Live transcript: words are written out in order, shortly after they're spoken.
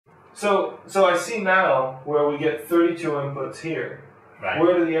So I see now where we get 32 inputs here. Right.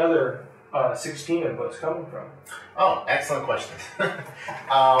 Where do the other 16 inputs coming from? Oh, excellent question.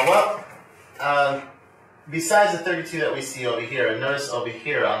 Besides the 32 that we see over here, and notice over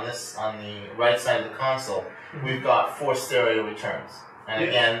here on the right side of the console, we've got 4 stereo returns. And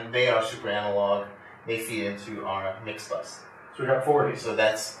again, they are super analog. They feed into our mix bus. So we got 40. So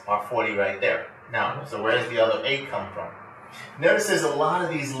that's our 40 right there. Now, so where does the other 8 come from? Notice there's a lot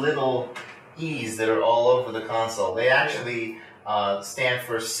of these little E's that are all over the console. They actually stand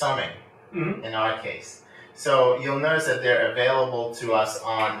for summing in our case. So you'll notice that they're available to us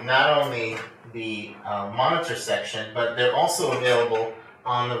on not only the monitor section, but they're also available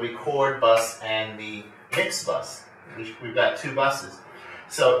on the record bus and the mix bus. We've got 2 buses.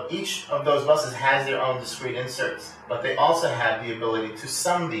 So each of those buses has their own discrete inserts, but they also have the ability to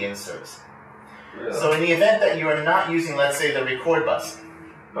sum the inserts. Really? So in the event that you are not using, let's say, the record bus,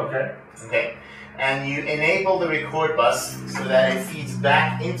 okay, and you enable the record bus so that it feeds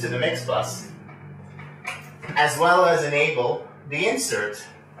back into the mix bus, as well as enable the insert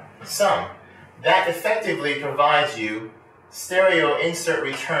sum, that effectively provides you stereo insert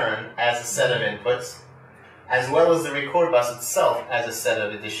return as a set of inputs, as well as the record bus itself as a set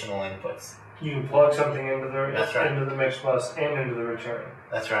of additional inputs. You can plug something into the into the mix bus and into the return.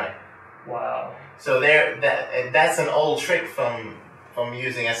 That's right. Wow. So that's an old trick from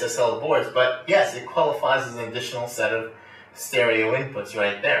using SSL boards, but yes, it qualifies as an additional set of stereo inputs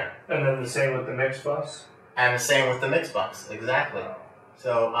right there. And then the same with the mix bus? And the same with the mix box, exactly.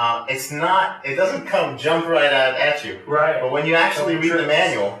 So it doesn't jump right out at you. Right. But when you actually read the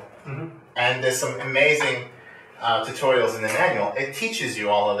manual, and there's some amazing tutorials in the manual, it teaches you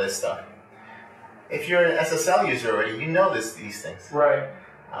all of this stuff. If you're an SSL user already, you know these things. Right.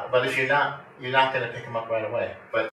 But if you're not going to pick them up right away. But